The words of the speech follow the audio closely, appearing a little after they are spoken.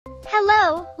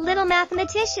Hello, little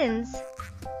mathematicians!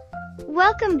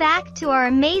 Welcome back to our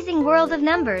amazing world of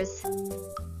numbers.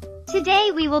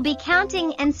 Today we will be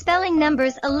counting and spelling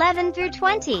numbers 11 through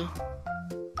 20.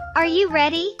 Are you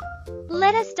ready?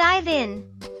 Let us dive in.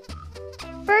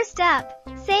 First up,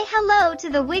 say hello to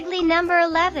the wiggly number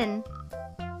 11.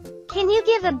 Can you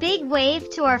give a big wave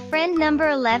to our friend number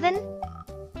 11?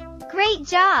 Great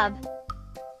job!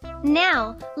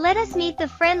 Now, let us meet the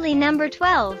friendly number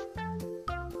 12.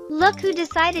 Look who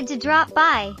decided to drop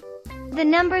by. The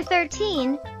number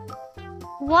 13.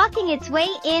 Walking its way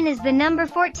in is the number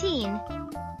 14.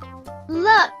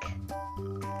 Look!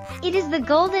 It is the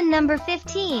golden number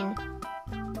 15.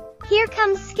 Here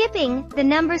comes skipping, the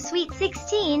number sweet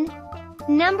 16.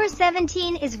 Number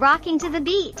 17 is rocking to the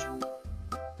beat.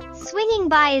 Swinging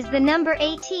by is the number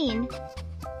 18.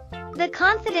 The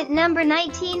confident number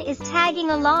 19 is tagging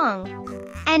along.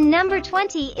 And number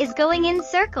 20 is going in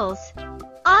circles.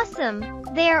 Awesome!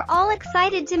 They are all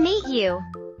excited to meet you.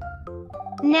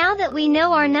 Now that we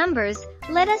know our numbers,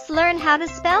 let us learn how to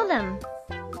spell them.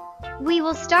 We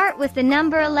will start with the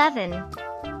number 11.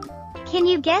 Can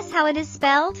you guess how it is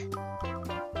spelled?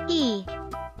 E,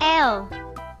 L,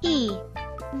 E,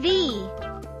 V,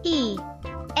 E,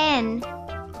 N,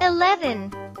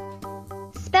 11.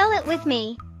 Spell it with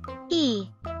me. E,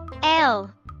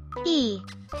 L, E,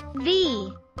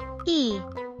 V, E,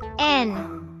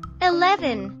 N,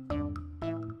 11.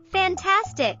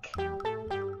 Fantastic!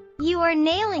 You are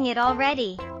nailing it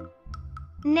already.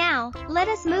 Now, let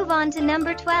us move on to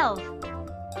number 12.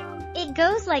 It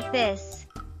goes like this.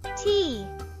 T,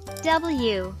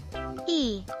 W,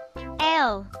 E,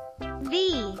 L,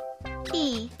 V,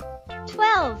 E,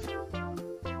 12.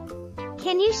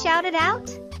 Can you shout it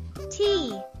out?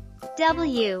 T,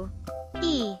 W,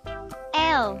 E,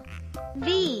 L,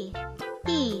 V,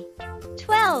 E,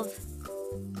 12.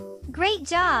 Great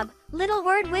job, little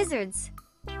word wizards.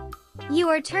 You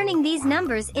are turning these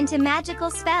numbers into magical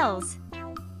spells.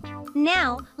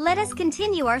 Now, let us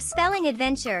continue our spelling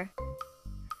adventure.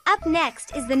 Up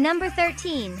next is the number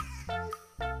 13.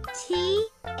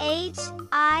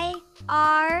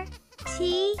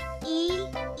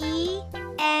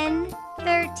 T-H-I-R-T-E-E-N,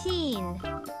 13.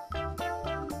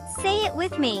 Say it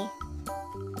with me.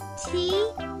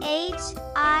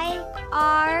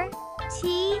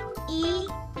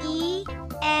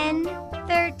 T-H-I-R-T-E-E-N,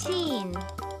 13.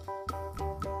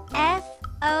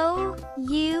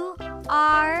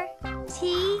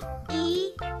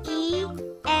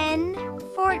 F-O-U-R-T-E-E-N,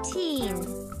 14.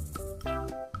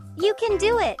 You can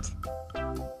do it!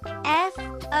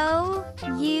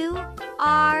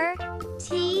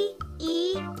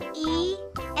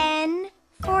 F-O-U-R-T-E-E-N,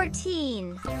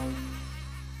 14.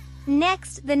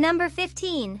 Next, the number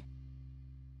 15.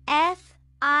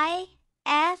 F-I-F-T-E-E-N,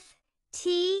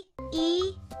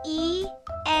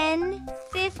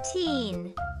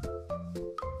 15.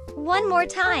 One more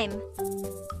time.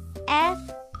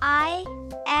 F-I-F-T-E-E-N,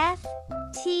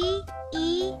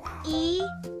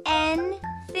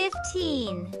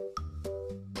 15.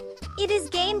 It is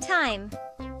game time.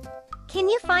 Can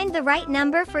you find the right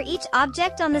number for each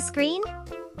object on the screen?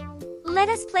 Let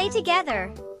us play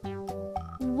together.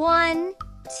 1,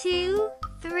 2,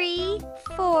 3,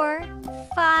 4,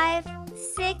 5,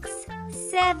 6,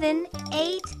 7,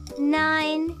 8,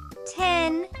 9,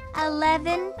 10,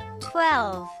 11,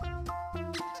 12.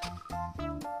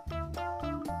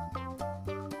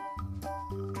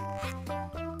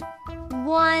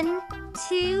 One,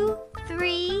 2,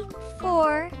 3,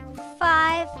 4,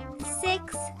 5,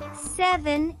 6,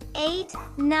 7, 8,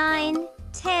 9,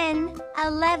 10,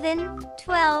 11,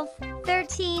 12,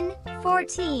 13,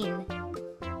 14.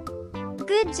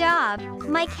 Good job,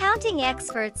 my counting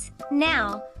experts.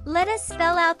 Now, let us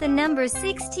spell out the numbers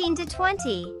 16 to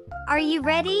 20. Are you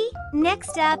ready?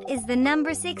 Next up is the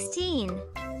number 16.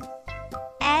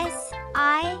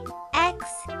 S-I-X-T-E-E-N,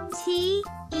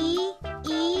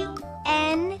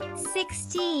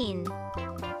 16.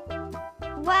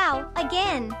 Wow,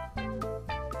 again.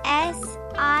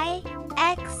 S-I-X-T-E-E-N,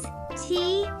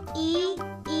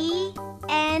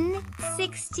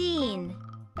 16.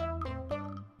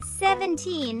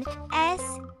 17.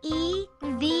 S-E-V-E-N-T-E-E-N,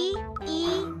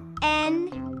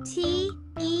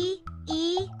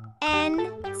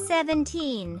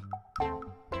 17.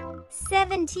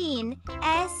 17.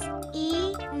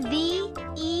 S-E-V-E-N-T-E-E-N,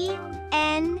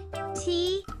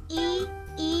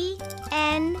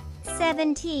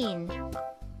 17.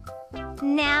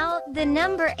 Now, the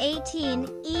number 18.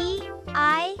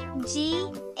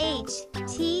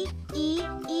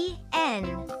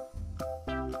 E-I-G-H-T-E-E-N.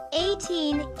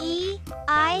 18.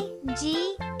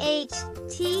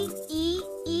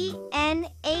 E-I-G-H-T-E-E-N,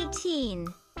 18.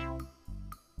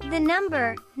 The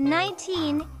number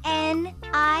 19, N-I-N-E-T-E-E-N,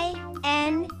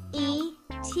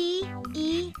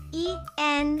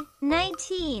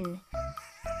 19.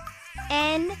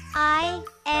 N-I-N-E-T-E-E-N,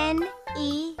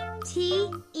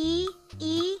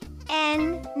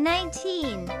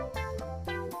 19.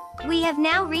 We have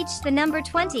now reached the number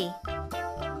 20.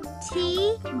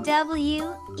 T-W-E-N-T-Y,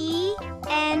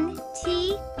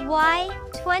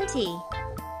 20.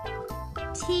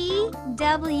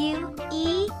 T-W-E-N-T-Y,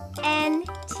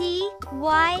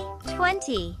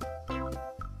 20.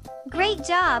 Great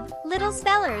job, little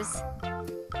spellers!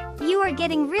 You are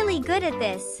getting really good at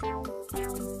this.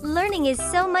 Learning is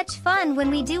so much fun when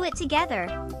we do it together.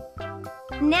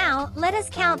 Now, let us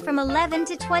count from 11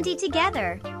 to 20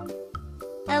 together.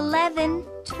 11,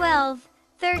 12,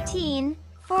 13,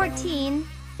 14,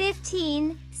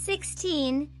 15,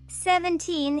 16,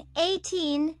 17,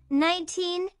 18,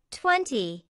 19,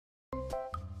 20.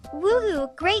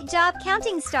 Woohoo! Great job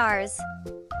counting, stars!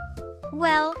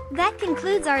 Well, that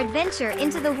concludes our adventure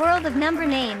into the world of number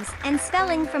names and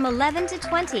spelling from 11 to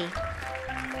 20.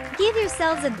 Give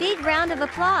yourselves a big round of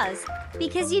applause,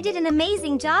 because you did an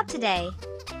amazing job today.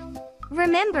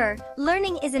 Remember,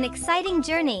 learning is an exciting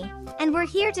journey, and we're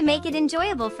here to make it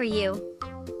enjoyable for you.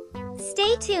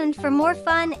 Stay tuned for more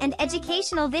fun and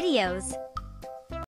educational videos.